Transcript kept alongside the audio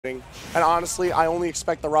And honestly, I only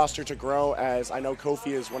expect the roster to grow, as I know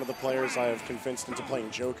Kofi is one of the players I have convinced into playing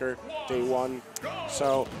Joker day one.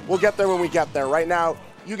 So we'll get there when we get there. Right now,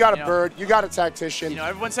 you got a bird, you got a tactician. You know,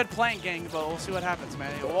 everyone said plant gang, but we'll see what happens,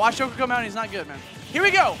 man. We'll watch Joker come out, and he's not good, man. Here we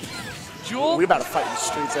go. Juuuuul. We about to fight in the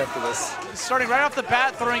streets after this. Starting right off the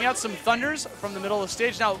bat, throwing out some thunders from the middle of the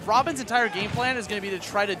stage. Now, Robin's entire game plan is going to be to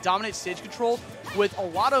try to dominate stage control with a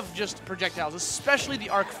lot of just projectiles, especially the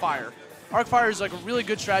arc fire. Arc fire is like a really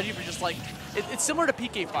good strategy for just like, it's similar to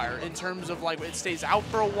PK fire in terms of like it stays out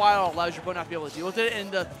for a while, allows your opponent not to be able to deal with it,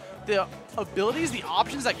 and the abilities, the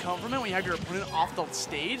options that come from it when you have your opponent off the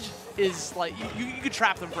stage is like, you could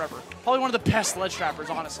trap them forever. Probably one of the best ledge trappers,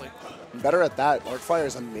 honestly. Better at that, arc fire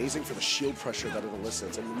is amazing for the shield pressure that it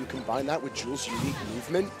elicits, and when you combine that with Juuuul's unique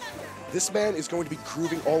movement, this man is going to be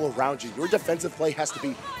grooving all around you. Your defensive play has to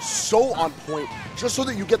be so on point just so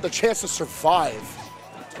that you get the chance to survive.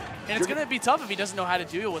 And it's going to be tough if he doesn't know how to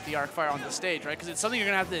deal with the arc fire on the stage, right? Because it's something you're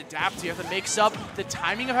going to have to adapt to. You have to mix up the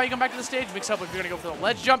timing of how you come back to the stage, mix up if you're going to go for the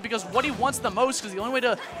ledge jump, because what he wants the most, because the only way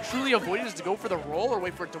to truly avoid it is to go for the roll or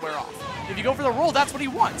wait for it to wear off. If you go for the roll, that's what he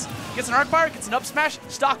wants. Gets an arc fire, gets an up smash,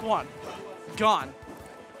 stock one. Gone.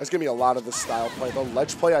 There's going to be a lot of this style play. The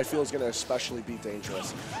ledge play, I feel, is going to especially be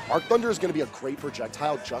dangerous. Arc Thunder is going to be a great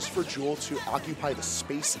projectile just for Juuuuul to occupy the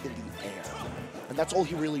space in the air. And that's all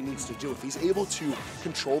he really needs to do. If he's able to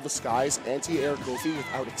control the skies, anti-air Kofi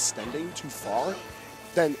without extending too far,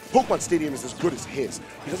 then Pokemon Stadium is as good as his.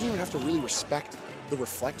 He doesn't even have to really respect the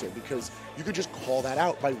reflector, because you could just call that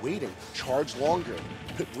out by waiting, charge longer,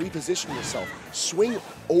 reposition yourself, swing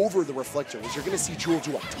over the reflector, which you're going to see Juuuuul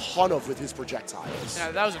do a ton of with his projectiles.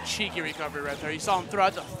 Yeah, that was a cheeky recovery right there. You saw him throw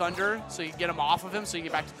out the thunder so you can get him off of him so you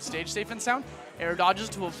get back to the stage safe and sound. Air dodges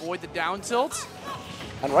to avoid the down tilts.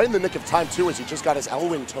 And right in the nick of time, too, as he just got his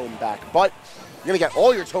Elwing tome back. But you're going to get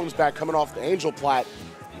all your tomes back coming off the Angel Plat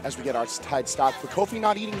as we get our tied stock. But Kofi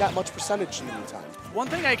not eating that much percentage in the meantime. One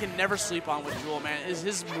thing I can never sleep on with Juuuuul, man, is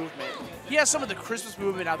his movement. He has some of the crispest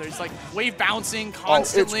movement out there. He's like wave bouncing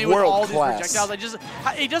constantly with all these projectiles.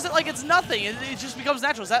 He does it like it's nothing. It just becomes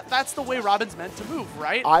natural. That's the way Robin's meant to move,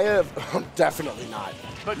 right? I have definitely not.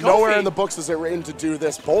 But Kofi, nowhere in the books is it written to do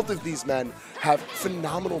this. Both of these men have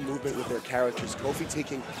phenomenal movement with their characters. Kofi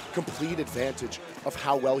taking complete advantage of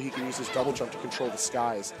how well he can use his double jump to control the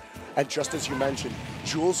skies. And just as you mentioned,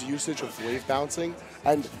 Juuuul's usage of wave bouncing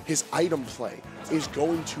and his item play is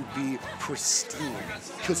going to be pristine,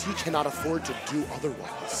 because he cannot afford to do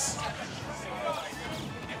otherwise.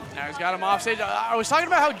 Now he's got him off stage. I was talking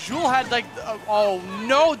about how Juuuuul had like, oh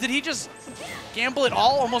no, did he just gamble it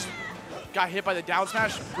all? Almost got hit by the down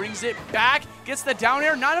smash, brings it back, gets the down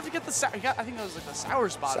air, not enough to get the, I think that was like the sour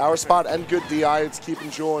spot. Sour spot and good DI. It's keeping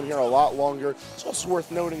Juuuuul in here a lot longer. It's also worth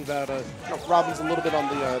noting that Robin's a little bit on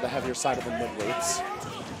the heavier side of the mid-weights.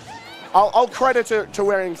 I'll credit to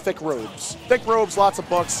wearing thick robes. Thick robes, lots of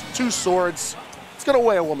books, 2 swords. It's going to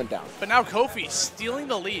weigh a woman down. But now Kofi stealing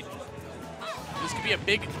the lead. This could be a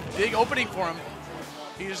big opening for him.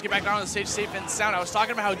 He can just get back down on the stage safe and sound. I was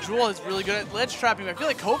talking about how Juuuuul is really good at ledge trapping. I feel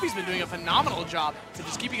like Kofi's been doing a phenomenal job to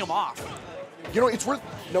just keeping him off. You know, it's worth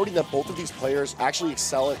noting that both of these players actually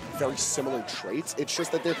excel at very similar traits. It's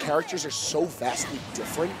just that their characters are so vastly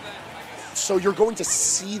different. So you're going to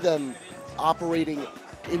see them operating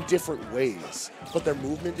in different ways, but their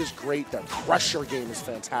movement is great, their pressure game is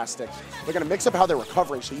fantastic. They're going to mix up how they're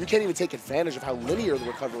recovering, so you can't even take advantage of how linear the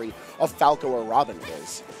recovery of Falco or Robin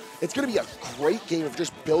is. It's going to be a great game of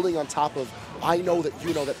just building on top of I know that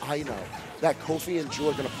you know that I know, that Kofi and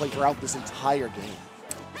Juuuuul are going to play throughout this entire game.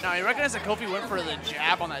 Now, I recognize that Kofi went for the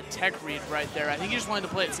jab on that tech read right there. I think he just wanted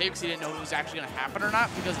to play it safe because he didn't know if it was actually going to happen or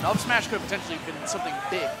not, because an up smash could have potentially been something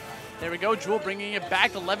big. There we go, Juuuuul bringing it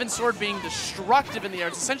back. The Levin Sword being destructive in the air.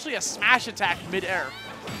 It's essentially a smash attack mid-air.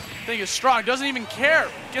 Thing is strong, doesn't even care.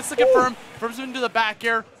 Gets the confirm, confirms him into the back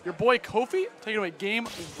air. Your boy Kofi taking away game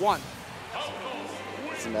 1.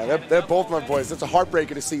 Man, they're both my boys. It's a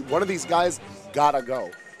heartbreaker to see. One of these guys gotta go,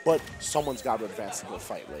 but someone's got to advance to go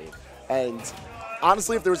fight late. And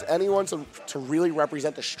honestly, if there was anyone to really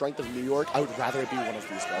represent the strength of New York, I would rather it be one of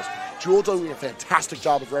these guys. Juuuuul doing a fantastic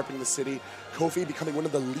job of repping the city. Kofi becoming one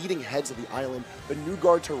of the leading heads of the island. The new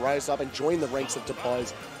guard to rise up and join the ranks of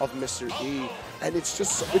DeBuzz, of Mr. E. And it's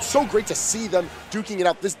so great to see them duking it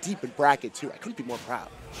out this deep in bracket, too. I couldn't be more proud.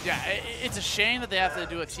 Yeah, it's a shame that they have to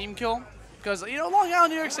do a team kill, because, you know, Long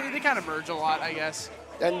Island, New York City, they kind of merge a lot, I guess.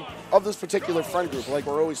 And of this particular friend group, like,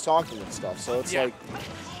 we're always talking and stuff, so it's like,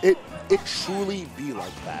 it truly be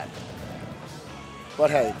like that. But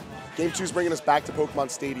hey, Game 2 is bringing us back to Pokemon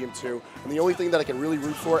Stadium 2, and the only thing that I can really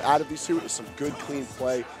root for out of these two is some good, clean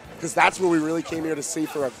play, because that's what we really came here to see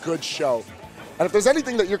for a good show. And if there's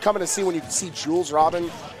anything that you're coming to see when you see Juuuul's Robin,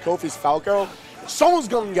 Kofi's Falco, someone's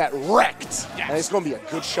going to get wrecked. Yes. And it's going to be a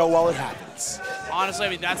good show while it happens. Honestly, I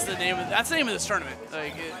mean, that's the name of this tournament.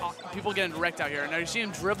 Like, people getting wrecked out here. Now you see him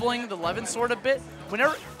dribbling the Levin sword a bit.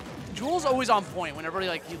 Whenever Juuuul's always on point. Whenever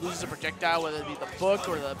he loses a projectile, whether it be the book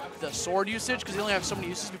or the sword usage, because they only have so many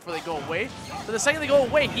uses before they go away. But the second they go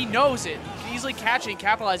away, he knows it. He can easily catch it and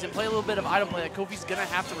capitalize and play a little bit of item play that Kofi's gonna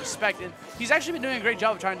have to respect. And he's actually been doing a great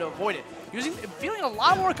job of trying to avoid it. Feeling a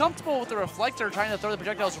lot more comfortable with the reflector, trying to throw the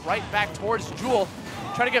projectiles right back towards Juuuul.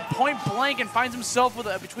 Trying to get point blank and finds himself with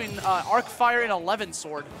between arc fire and a Levin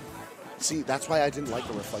sword. See, that's why I didn't like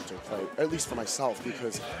the reflector play, or at least for myself,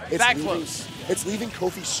 because it's leaving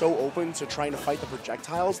Kofi so open to trying to fight the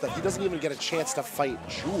projectiles that he doesn't even get a chance to fight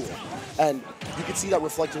Juuuul. And you can see that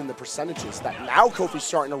reflected in the percentages, that now Kofi's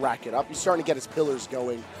starting to rack it up. He's starting to get his pillars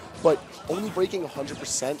going, but only breaking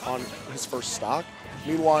 100% on his first stock.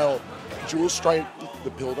 Meanwhile, Juuuul's trying to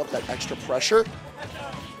build up that extra pressure.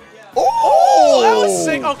 Oh, that was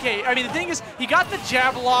sick. Okay, I mean, the thing is, he got the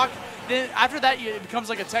jab lock. Then after that, it becomes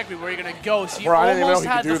like a tech move where you're going to go. So you almost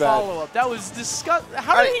had the follow-up. That was disgusting.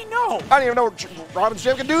 How did he know? I didn't even know Robin's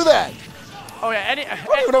jam can do that. Oh, yeah. I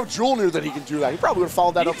don't even know if Juuuul knew that he could do that. He probably would have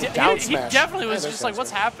followed that up with down smash. He definitely was just like,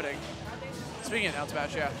 what's happening? Speaking of down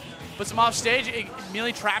smash, yeah. Puts him off stage. It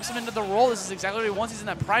immediately traps him into the roll. This is exactly what he wants. He's in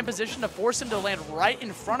that prime position to force him to land right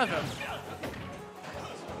in front of him.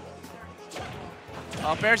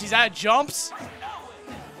 Up airs. He's out of jumps.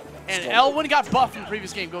 And Elwin got buffed in the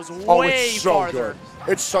previous game, goes way farther.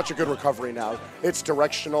 Good. It's such a good recovery now. It's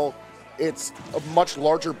directional. It's a much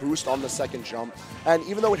larger boost on the second jump. And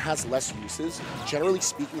even though it has less uses, generally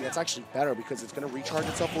speaking, that's actually better because it's going to recharge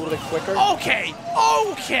itself a little bit quicker. Okay.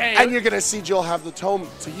 And you're going to see Juuuul have the tome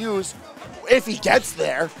to use if he gets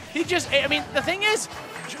there. I mean, the thing is,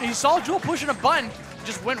 he saw Juuuul pushing a button,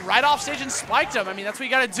 just went right off stage and spiked him. I mean, that's what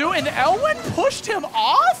you got to do. And Elwin pushed him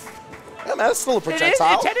off? Yeah, man, that's still a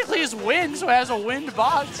projectile. It technically is wind, so it has a wind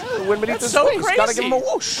box. Yeah, wind beneath that's his wings. Crazy. Gotta give him a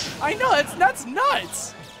whoosh. I know, that's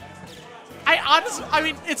nuts. I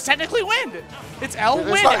mean, it's technically wind. It's L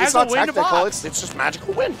wind. It has a wind box. It's just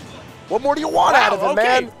magical wind. What more do you want out of him,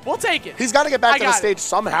 man? We'll take it. He's got to get back to the stage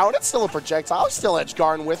somehow, and it's still a projectile. He's still edge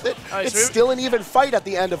guarding with it. Right, it's still an even fight at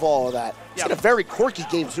the end of all of that. It's been a very quirky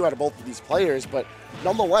game, too, out of both of these players, but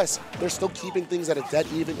nonetheless, they're still keeping things at a dead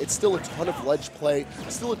even. It's still a ton of ledge play,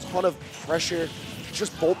 still a ton of pressure,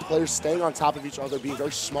 just both players staying on top of each other, being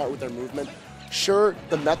very smart with their movement. Sure,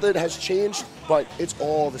 the method has changed, but it's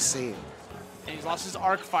all the same. And he's lost his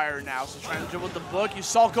arc fire now, so trying to dribble with the book. You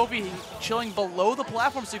saw Kofi chilling below the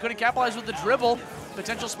platform, so he couldn't capitalize with the dribble.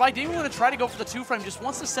 Potential spike. Didn't even want to try to go for the two-frame, just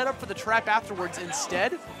wants to set up for the trap afterwards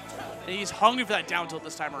instead. And he's hungry for that down tilt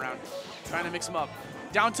this time around. Trying to mix him up.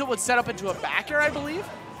 Down tilt would set up into a back air, I believe.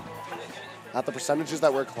 At the percentages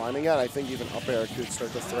that we're climbing at, I think even up air could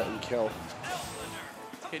start to threaten kill.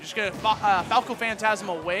 Okay, just get a Falco Phantasm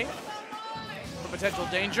away for potential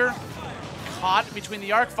danger. Caught between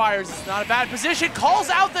the arc fires. It's not a bad position.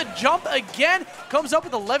 Calls out the jump again. Comes up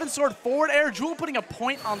with 11 sword forward air. Juuuuul putting a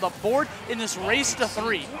point on the board in this race to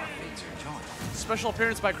 3. Special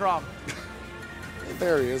appearance by Crom.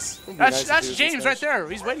 There he is. That's James right there.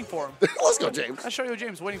 He's waiting for him. Let's go, James. I'll show you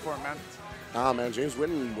James waiting for him, man. Nah, man. James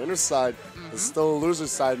winning winner's side. It's still a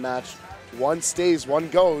loser's side match. One stays, one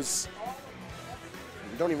goes.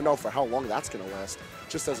 We don't even know for how long that's going to last.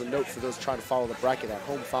 Just as a note for those trying to follow the bracket at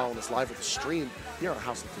home, following us live with the stream here on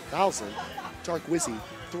House of 3000, Dark Wizzy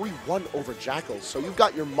 3-1 over Jackal. So you've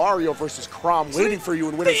got your Mario versus Crom waiting for you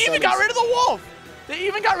in winner's semis. They even got rid of the Wolf. They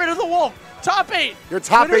even got rid of the Wolf. Top 8. Your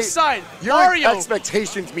top winner's 8. Side. Your Mario.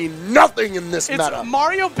 Expectations mean nothing in this meta. It's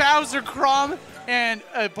Mario, Bowser, Crom, and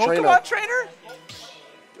a Pokemon trainer?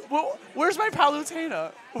 Well, where's my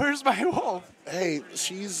Palutena? Where's my Wolf? Hey,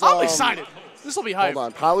 she's... I'm excited. This will be hype. Hold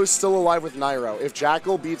on. Palu's still alive with Nairo. If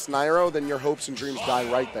Jackal beats Nairo, then your hopes and dreams die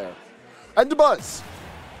right there. And Dabuz.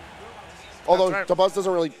 Although Dabuz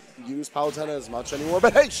doesn't really use Palutena as much anymore,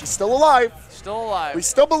 but hey, she's still alive. Still alive. We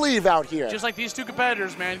still believe out here. Just like these two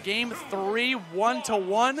competitors, man. Game 3,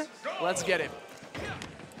 1-1. Let's get it.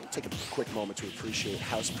 Take a quick moment to appreciate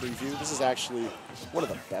House Preview. This is actually one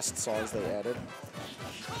of the best songs they added.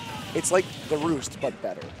 It's like The Roost, but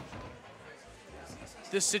better.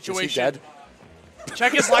 This situation. Is he dead?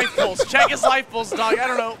 Check his life pulse. Check his life pulse, dog. I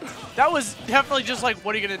don't know. That was definitely just like,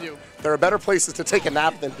 what are you going to do? There are better places to take a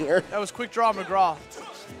nap than here. That was quick draw McGraw.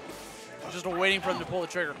 Just waiting for him to pull the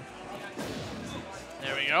trigger.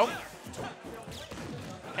 There we go.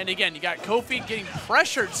 And again, you got Kofi getting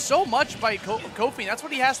pressured so much by Kofi. That's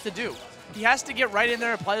what he has to do. He has to get right in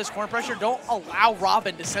there, apply this corner pressure. Don't allow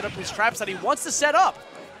Robin to set up his traps that he wants to set up.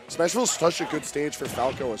 Smashville is such a good stage for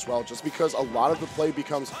Falco as well, just because a lot of the play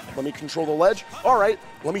becomes, let me control the ledge. All right,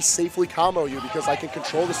 let me safely combo you because I can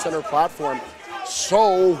control the center platform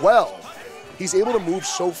so well. He's able to move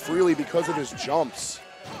so freely because of his jumps.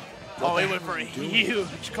 Oh, he went for a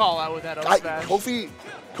huge call out with that up smash.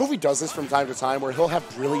 Kofi does this from time to time where he'll have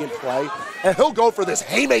brilliant play, and he'll go for this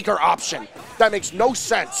haymaker option that makes no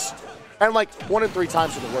sense. And like 1 in 3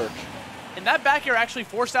 times it'll work. And that back air actually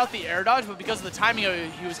forced out the air dodge, but because of the timing of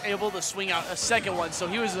it, he was able to swing out a second one, so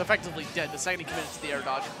he was effectively dead the second he committed to the air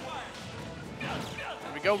dodge.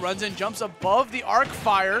 There we go, runs in, jumps above the arc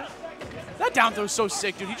fire. That down throw is so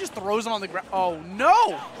sick, dude. He just throws him on the ground. Oh,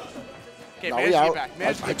 no! Okay, No,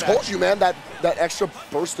 managed to get back. I told you, man, that extra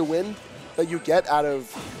burst of wind that you get out of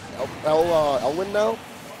Elwin now,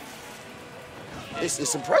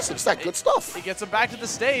 it's impressive. It's that good stuff. He gets him back to the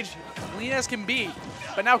stage, clean as can be.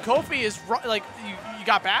 But now Kofi is, like, you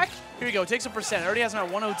got back? Here you go, takes a percent. Already has him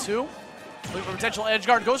at 102. Looking for potential edge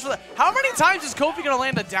guard, goes for the, how many times is Kofi gonna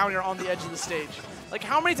land a down air on the edge of the stage? Like,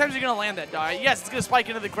 how many times are you gonna land that die? Yes, it's gonna spike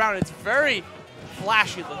into the ground. It's very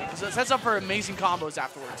flashy looking, so it sets up for amazing combos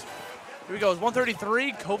afterwards. Here we go, it's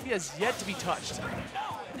 133. Kofi has yet to be touched.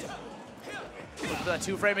 Look for that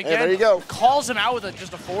 2-frame again. Hey, there you go. Calls him out with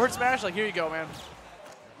just a forward smash. Like, here you go, man.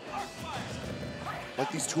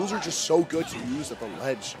 Like, these tools are just so good to use at the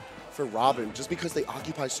ledge for Robin, just because they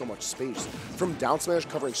occupy so much space. From down smash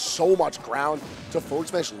covering so much ground to forward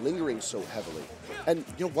smash lingering so heavily. And,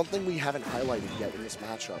 you know, one thing we haven't highlighted yet in this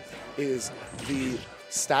matchup is the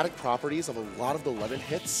static properties of a lot of the 11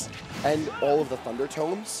 hits and all of the Thunder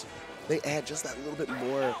Tomes. They add just that little bit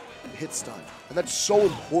more hit stun. And that's so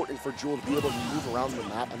important for Juuuuul to be able to move around the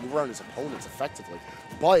map and move around his opponents effectively.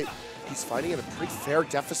 But he's fighting at a pretty fair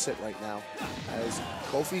deficit right now, as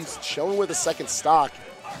Kofi's showing with a second stock,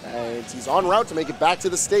 and he's en route to make it back to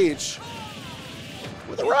the stage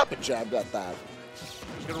with a rapid jab at that.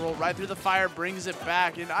 He's gonna roll right through the fire, brings it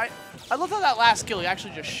back, and I love how that last kill, he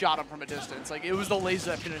actually just shot him from a distance. Like, it was the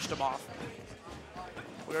laser that finished him off.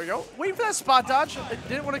 There we go. Waiting for that spot dodge.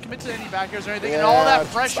 Didn't want to commit to any back airs or anything, and all that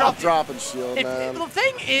pressure. Stop dropping shield, man. The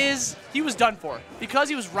thing is, he was done for. Because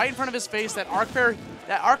he was right in front of his face, that arc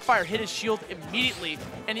fire hit his shield immediately,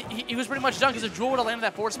 and he was pretty much done, because if Juuuuul would have landed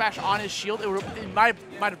that forward smash on his shield, it might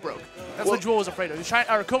have broke. That's what Juuuuul was afraid of.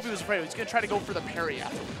 Kofi was afraid of. He's going to try to go for the parry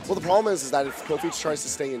afterwards. Well, the problem is that if Kofi tries to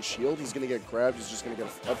stay in shield, he's going to get grabbed. He's just going to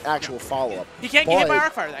get an actual follow-up. He can't get hit by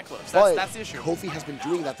arc fire that close. That's the issue. Kofi has been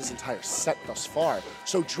doing that this entire set thus far.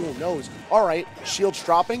 So Juuuuul knows, all right, shield's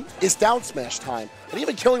dropping, it's down smash time. And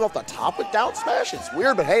even killing off the top with down smash, it's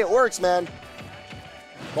weird, but hey, it works, man.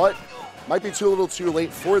 But might be a little too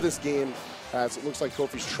late for this game, as it looks like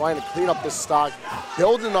Kofi's trying to clean up this stock,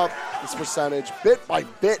 building up this percentage bit by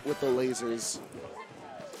bit with the lasers.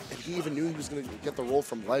 And he even knew he was going to get the roll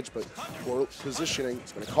from ledge, but poor positioning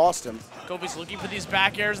is going to cost him. Kofi's looking for these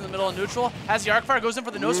back airs in the middle of neutral. As the arc fire goes in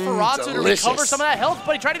for the nose Ferrazzo to recover some of that health,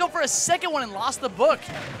 but he tried to go for a second one and lost the book.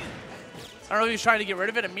 I don't know if he was trying to get rid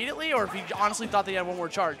of it immediately or if he honestly thought they had one more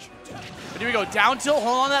charge. But here we go, down tilt,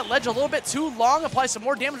 hold on that ledge a little bit too long, apply some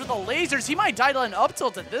more damage with the lasers. He might die to an up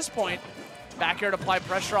tilt at this point. Back air to apply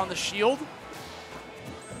pressure on the shield.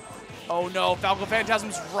 Oh no, Falco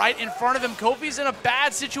Phantasm's right in front of him. Kofi's in a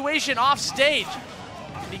bad situation off stage.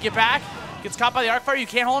 Can he get back? Gets caught by the arc fire. You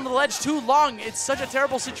can't hold him to the ledge too long. It's such a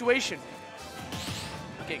terrible situation.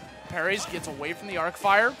 Okay, parries, gets away from the arc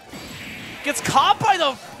fire. Gets caught by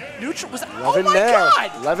the neutral. Was that, oh my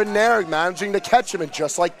God! Levin Nair managing to catch him, and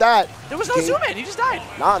just like that. There was no zoom in, he just died.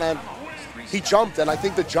 Nah, man. He jumped, and I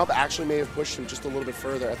think the jump actually may have pushed him just a little bit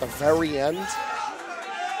further. At the very end,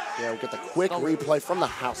 yeah, we'll get the quick replay from the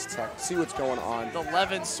house tech. See what's going on. The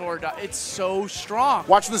Levin sword, it's so strong.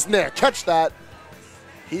 Watch this Nair, catch that.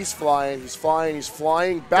 He's flying, he's flying, he's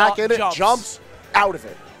flying. Back in it, jumps out of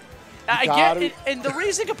it. I get it, and the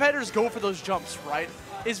reason competitors go for those jumps, right,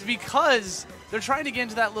 is because they're trying to get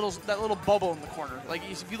into that little bubble in the corner. Like,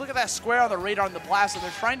 if you look at that square on the radar in the blast,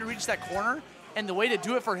 they're trying to reach that corner, and the way to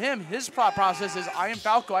do it for him, his process is, I am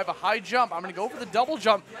Falco, I have a high jump, I'm going to go for the double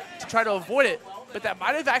jump to try to avoid it. But that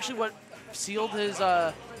might have actually what sealed his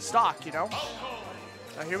stock, you know?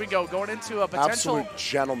 Now here we go, going into a potential... Absolute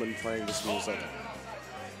gentleman playing this music.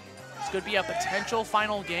 This could be a potential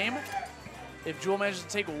final game if Juuuuul manages to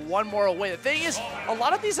take one more away. The thing is, a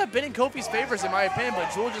lot of these have been in Kofi's favors, in my opinion, but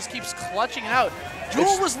Juuuuul just keeps clutching it out.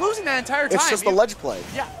 Juuuuul was losing that entire time. It's just the ledge play.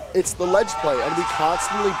 Yeah. It's the ledge play, and we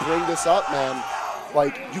constantly bring this up, man.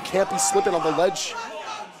 Like, you can't be slipping on the ledge.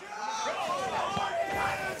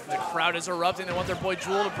 The crowd is erupting. They want their boy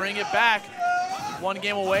Juuuuul to bring it back. One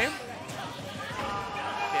game away.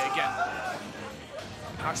 Okay, again.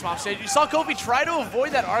 Knocks him off stage. You saw Kofi try to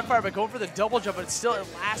avoid that arc fire by going for the double jump, but it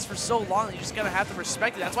lasts for so long that you just gotta have to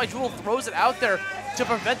respect it. That's why Juuuuul throws it out there to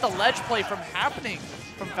prevent the ledge play from happening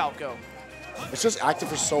from Falco. It's just active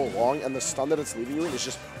for so long, and the stun that it's leaving you in is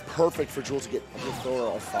just perfect for Juuuuul to get a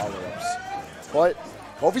thrower of follow-ups. But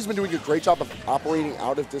Kofi's been doing a great job of operating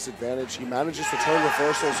out of disadvantage. He manages to turn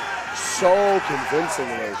reversals so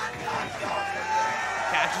convincingly.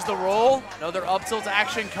 Catches the roll. Another up tilt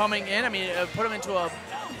action coming in. I mean, put him into a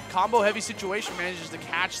combo heavy situation. Manages to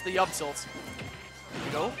catch the up tilt. Here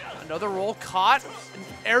we go. Another roll caught.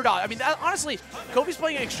 Air dodge. I mean, honestly, Kofi's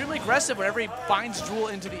playing extremely aggressive whenever he finds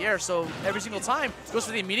Juuuuul into the air. So every single time, goes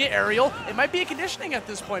for the immediate aerial. It might be a conditioning at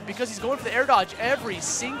this point because he's going for the air dodge every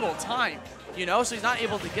single time. You know, so he's not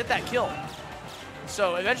able to get that kill.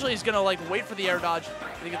 So eventually he's going to like wait for the air dodge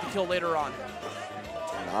to get the kill later on.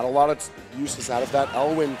 Not a lot of uses out of that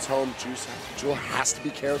Elwin tome. Juuuuul has to be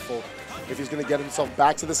careful if he's going to get himself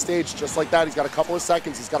back to the stage just like that. He's got a couple of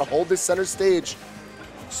seconds. He's got to hold this center stage.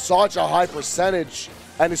 Such a high percentage,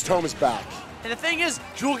 and his tome is back. And the thing is,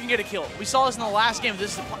 Juuuuul can get a kill. We saw this in the last game,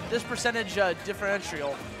 this percentage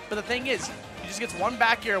differential. But the thing is, he just gets one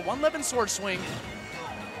back air, one Levin sword swing.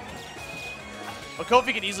 But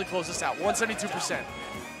Kofi can easily close this out, 172%.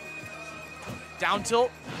 Down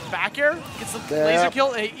tilt, back air, gets the laser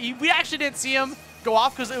kill. We actually didn't see him go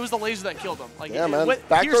off because it was the laser that killed him. Like, yeah, man,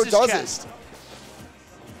 back throw does it.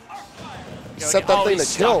 Set that thing to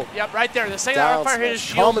kill. Yep, right there. The second that arc fire hit his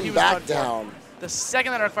shield, he was back done for. The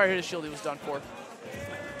second that arc fire hit his shield, he was done for.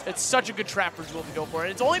 It's such a good trap for Juuuuul to go for.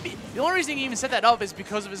 And the only reason he even set that up is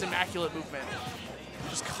because of his immaculate movement.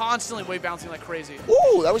 Just constantly wave bouncing like crazy.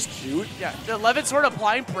 Ooh, that was cute. Yeah, the Levin sword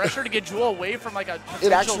applying pressure to get Juuuuul away from like a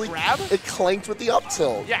potential grab. It clanked with the up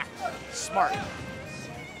tilt. Yeah, smart.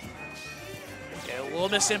 Okay, a little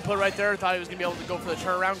misinput right there. Thought he was going to be able to go for the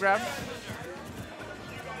turnaround grab.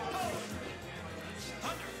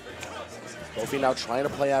 Kofi now trying to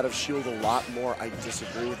play out of shield a lot more. I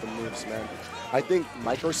disagree with the moves, man. I think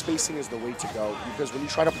micro-spacing is the way to go because when you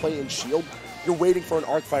try to play in shield, you're waiting for an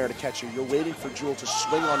arc fire to catch you. You're waiting for Juuuuul to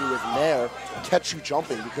swing on you with Nair, catch you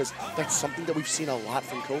jumping, because that's something that we've seen a lot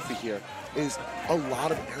from Kofi here, is a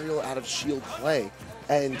lot of aerial out of shield play.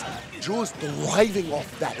 And Juuuuul is thriving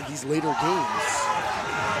off that in these later games.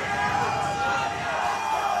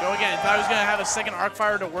 Go again. Thought he was going to have a second arc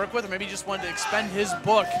fire to work with, or maybe he just wanted to expend his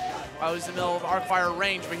book while he was in the middle of arc fire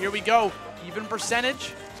range. But here we go. Even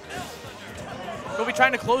percentage. Kofi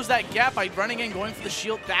trying to close that gap by running in, going for the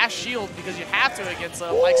shield, dash shield, because you have to against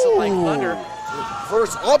likes of like Thunder.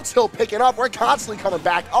 First up tilt picking up. We're constantly coming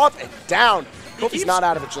back up and down. Kofi's not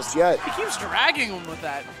out of it just yet. He keeps dragging him with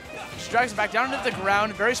that. Just drags him back down into the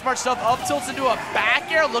ground. Very smart stuff. Up tilts into a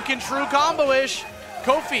back air, looking true combo-ish.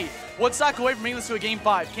 Kofi, one stock away from bringing this to a game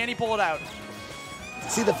 5. Can he pull it out?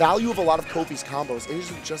 See, the value of a lot of Kofi's combos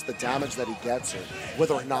isn't just the damage that he gets or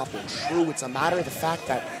whether or not they're true. It's a matter of the fact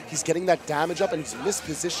that he's getting that damage up and he's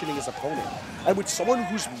mispositioning his opponent. And with someone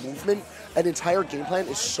whose movement and entire game plan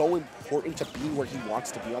is so important to being where he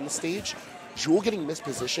wants to be on the stage, Juuuuul getting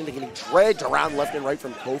mispositioned and getting dragged around left and right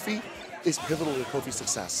from Kofi is pivotal to Kofi's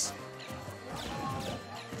success.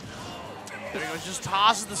 There he goes, just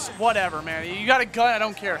tosses this, whatever, man. You got a gun, I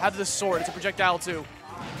don't care. Have this sword, it's a projectile too.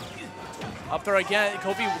 Up there again,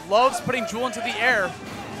 Kofi loves putting Juuuuul into the air.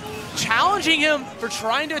 Challenging him for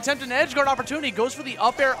trying to attempt an edge guard opportunity. Goes for the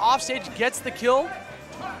up air off stage, gets the kill.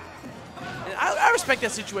 And I respect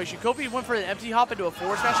that situation. Kofi went for an empty hop into a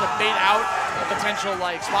forward smash to bait out a potential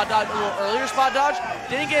like spot dodge, a little earlier spot dodge.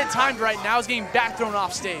 Didn't get it timed right, now he's getting back thrown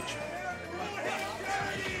off stage.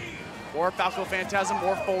 More Falco Phantasm,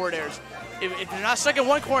 more forward airs. If they're not stuck in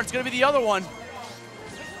one corner, it's going to be the other one.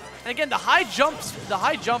 And again, the high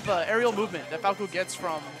jump aerial movement that Falco gets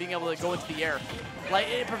from being able to go into the air, like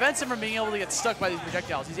it prevents him from being able to get stuck by these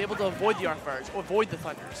projectiles. He's able to avoid the arc fires, avoid the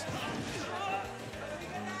thunders.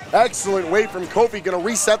 Excellent wait from Kofi, gonna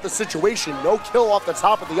reset the situation. No kill off the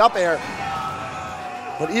top of the up air.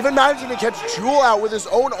 But even managing to catch Juuuuul out with his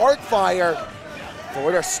own arc fire.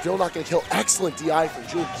 Forward air still not gonna kill. Excellent DI from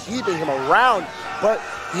Juuuuul, keeping him around, but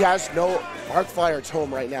he has no arc fire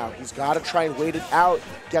tome right now. He's got to try and wait it out,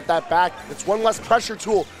 get that back. It's one less pressure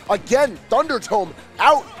tool. Again, Thunder Tome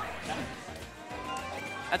out.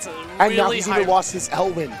 That's a really and now he's even lost his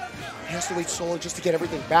Elwin. He has to wait solo just to get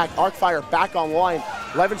everything back. Arc fire back online.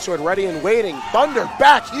 Levin sword ready and waiting. Thunder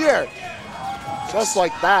back here. Just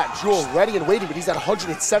like that. Juuuuul ready and waiting, but he's at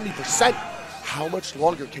 170%. How much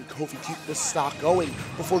longer can Kofi keep this stock going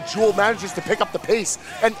before Juuuuul manages to pick up the pace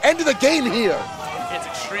and end the game here? It's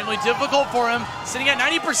extremely difficult for him. Sitting at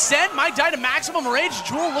 90%, might die to maximum rage.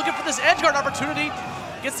 Juuuuul looking for this edge guard opportunity.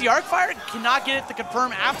 gets the arc fire, cannot get it to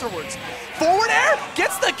confirm afterwards. Forward air,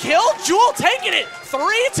 gets the kill, Juuuuul taking it,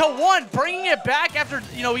 3-1, bringing it back after,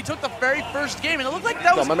 you know, he took the very first game, and it looked like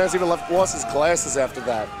that was... My man's even lost his glasses after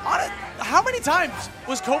that. How many times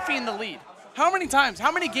was Kofi in the lead? How many times,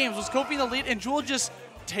 how many games was Kofi in the lead, and Juuuuul just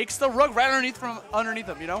takes the rug right underneath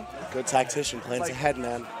him, you know? Good tactician, plans ahead,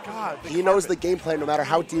 man. God, he knows the game plan no matter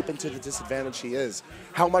how deep into the disadvantage he is,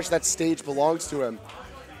 how much that stage belongs to him.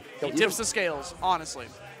 He tips the scales, honestly.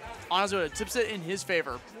 Honestly, it tips it in his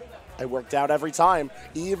favor. It worked out every time,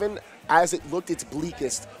 even as it looked its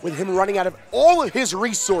bleakest. With him running out of all of his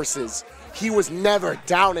resources, he was never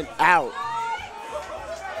down and out.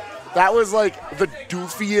 That was like the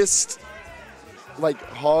doofiest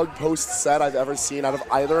hug post set I've ever seen out of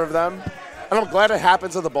either of them. And I'm glad it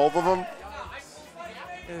happened to the both of them.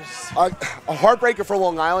 A heartbreaker for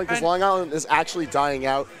Long Island, because Long Island is actually dying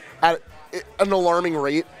out at an alarming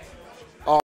rate.